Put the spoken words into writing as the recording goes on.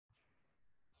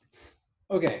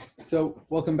Okay, so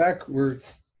welcome back. We're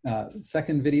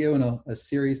second video in a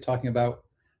series talking about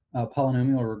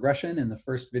polynomial regression. In the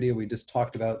first video, we just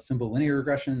talked about simple linear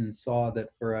regression and saw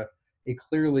that for a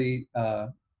clearly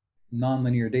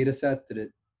nonlinear data set that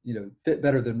it fit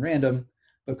better than random,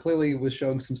 but clearly was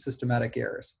showing some systematic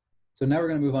errors. So now we're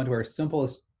going to move on to our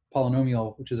simplest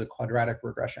polynomial, which is a quadratic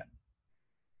regression.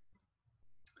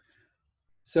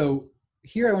 So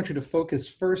here I want you to focus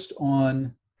first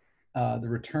on the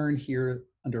return here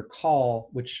under call,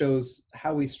 which shows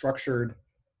how we structured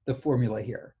the formula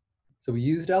here. So we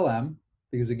used LM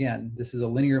because, again, this is a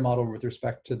linear model with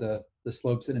respect to the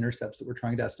slopes and intercepts that we're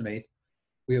trying to estimate.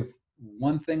 We have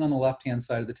one thing on the left-hand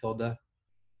side of the tilde,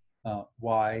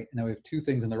 y, and then we have two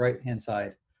things on the right-hand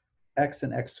side, x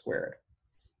and x squared.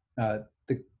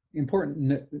 The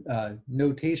important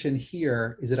notation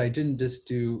here is that I didn't just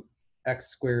do x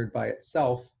squared by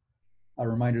itself. A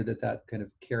reminder that that kind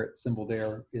of caret symbol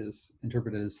there is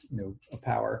interpreted as a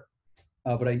power,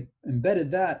 but I embedded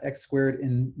that x squared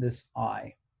in this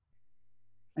I,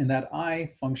 and that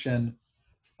I function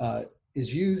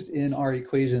is used in our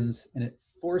equations, and it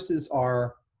forces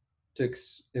R to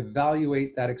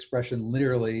evaluate that expression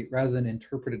literally rather than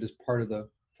interpret it as part of the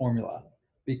formula,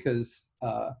 because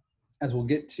as we'll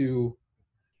get to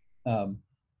in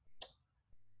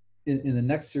the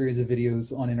next series of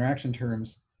videos on interaction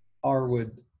terms, R will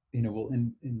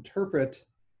interpret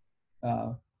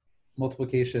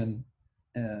multiplication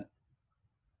in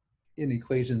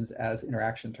equations as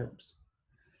interaction terms.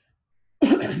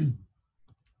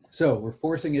 So we're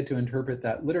forcing it to interpret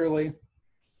that literally,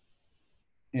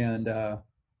 and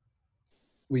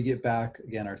we get back,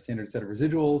 again, our standard set of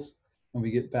residuals, and we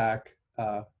get back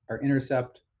our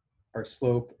intercept, our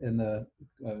slope, and the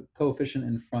coefficient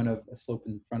in front of a slope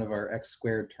in front of our x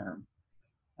squared term.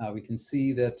 We can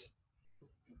see that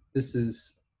this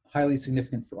is highly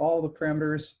significant for all the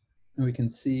parameters, and we can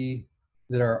see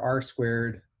that our R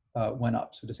squared went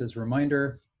up. So just as a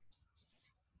reminder,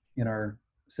 in our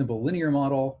simple linear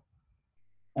model,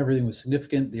 everything was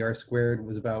significant. The R squared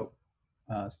was about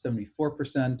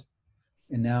 74%.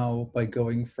 And now by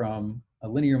going from a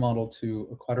linear model to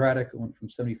a quadratic, it went from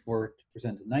 74%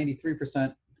 to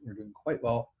 93%. We're doing quite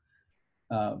well.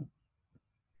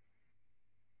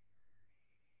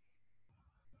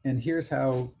 And here's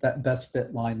how that best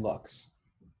fit line looks.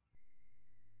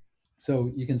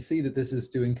 So you can see that this is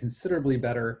doing considerably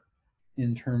better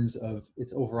in terms of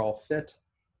its overall fit.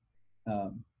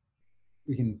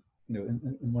 We can,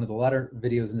 in one of the latter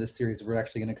videos in this series, we're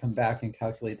actually going to come back and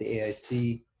calculate the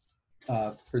AIC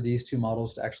for these two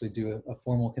models to actually do a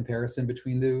formal comparison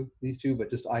between these two, but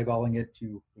just eyeballing it,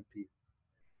 you would be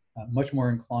much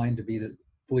more inclined to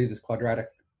believe this quadratic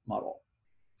model.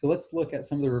 So let's look at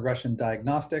some of the regression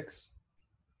diagnostics.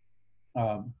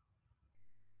 So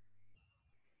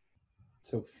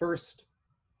first,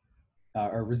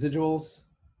 our residuals.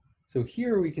 So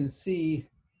here we can see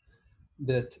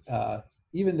that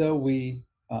even though we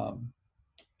have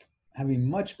a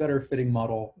much better fitting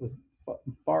model with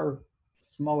far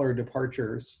smaller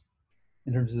departures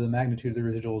in terms of the magnitude of the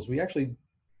residuals,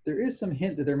 there is some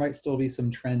hint that there might still be some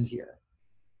trend here.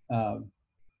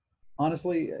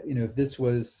 Honestly, if this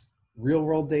was real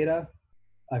world data,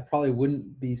 I probably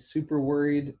wouldn't be super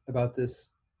worried about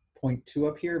this 0.2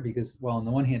 up here, because, well, on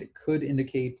the one hand, it could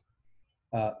indicate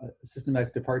a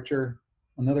systematic departure.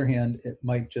 On the other hand, it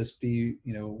might just be,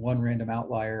 one random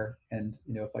outlier. And,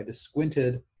 if I just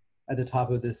squinted at the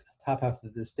top half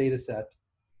of this data set,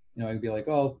 I'd be like,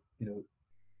 oh,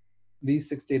 these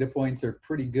 6 data points are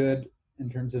pretty good in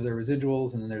terms of their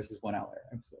residuals, and then there's this one outlier.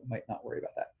 So I might not worry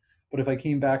about that. But if I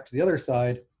came back to the other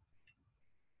side,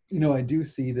 I do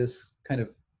see this kind of,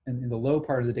 in the low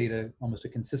part of the data, almost a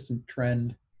consistent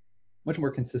trend, much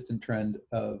more consistent trend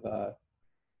of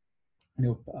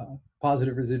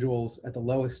positive residuals at the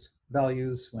lowest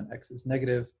values when x is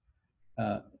negative,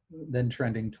 then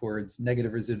trending towards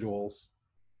negative residuals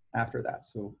after that.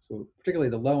 So particularly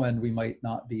the low end, we might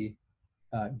not be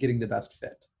getting the best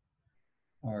fit.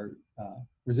 Our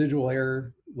residual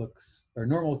error our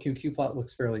normal QQ plot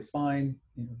looks fairly fine.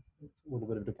 A little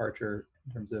bit of departure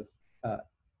in terms of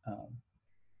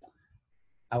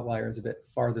outliers a bit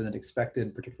farther than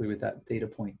expected, particularly with that data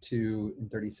point 2 and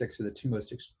 36 are the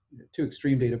two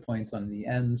extreme data points. On the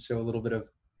ends show a little bit of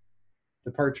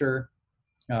departure,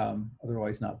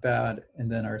 otherwise not bad. And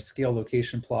then our scale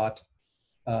location plot,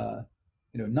 the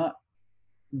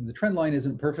trend line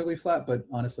isn't perfectly flat, but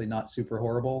honestly not super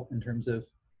horrible in terms of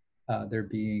there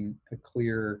being a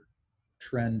clear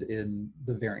trend in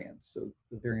the variance. So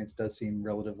the variance does seem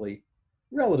relatively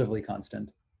constant.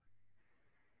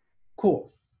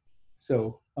 Cool.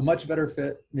 So a much better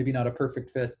fit, maybe not a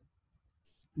perfect fit,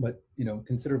 but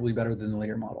considerably better than the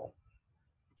later model.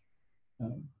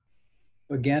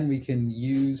 Again, we can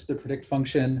use the predict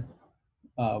function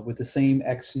with the same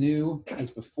x new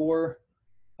as before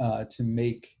to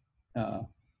make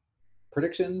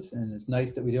predictions, and it's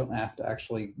nice that we don't have to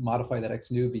actually modify that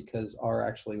x new, because R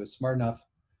actually was smart enough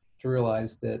to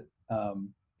realize that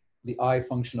the I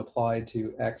function applied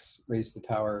to x raised to the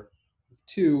power of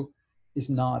 2 is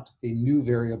not a new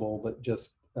variable, but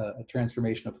just a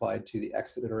transformation applied to the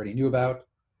x that it already knew about.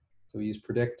 So we use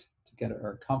predict to get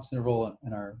our confidence interval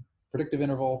and our predictive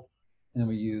interval, and then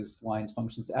we use lines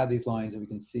functions to add these lines, and we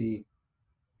can see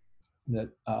that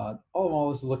all in all,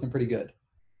 this is looking pretty good.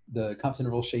 The confidence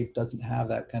interval shape doesn't have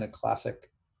that kind of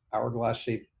classic hourglass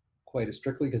shape quite as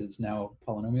strictly because it's now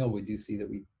polynomial. We do see that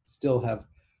we still have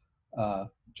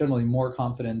generally more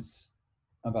confidence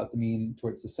about the mean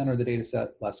towards the center of the data set,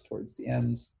 less towards the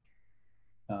ends.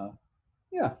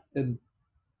 Yeah, and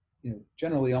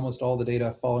generally almost all the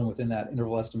data falling within that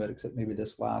interval estimate, except maybe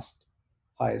this last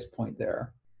highest point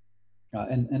there.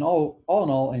 And all in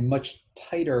all, a much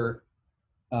tighter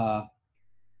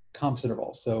confidence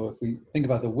interval. So if we think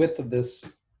about the width of this,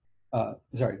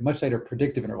 much tighter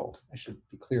predictive interval, I should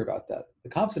be clear about that. The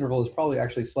confidence interval is probably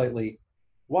actually slightly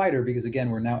wider because, again,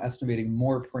 we're now estimating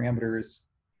more parameters.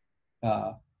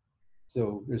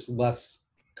 So there's less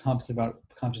confidence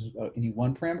about any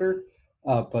one parameter,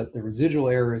 but the residual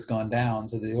error has gone down,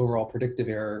 so the overall predictive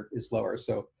error is lower.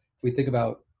 So if we think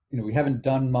about, we haven't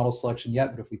done model selection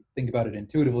yet, but if we think about it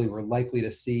intuitively, we're likely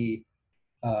to see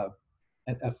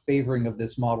a favoring of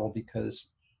this model because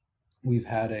we've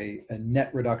had a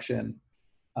net reduction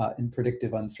in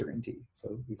predictive uncertainty.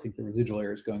 So we think the residual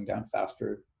error is going down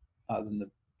faster than the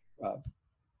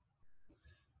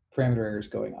parameter error is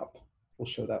going up. We'll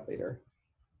show that later.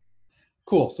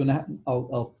 Cool, so now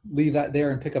I'll leave that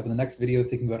there and pick up in the next video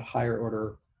thinking about higher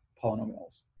order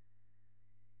polynomials.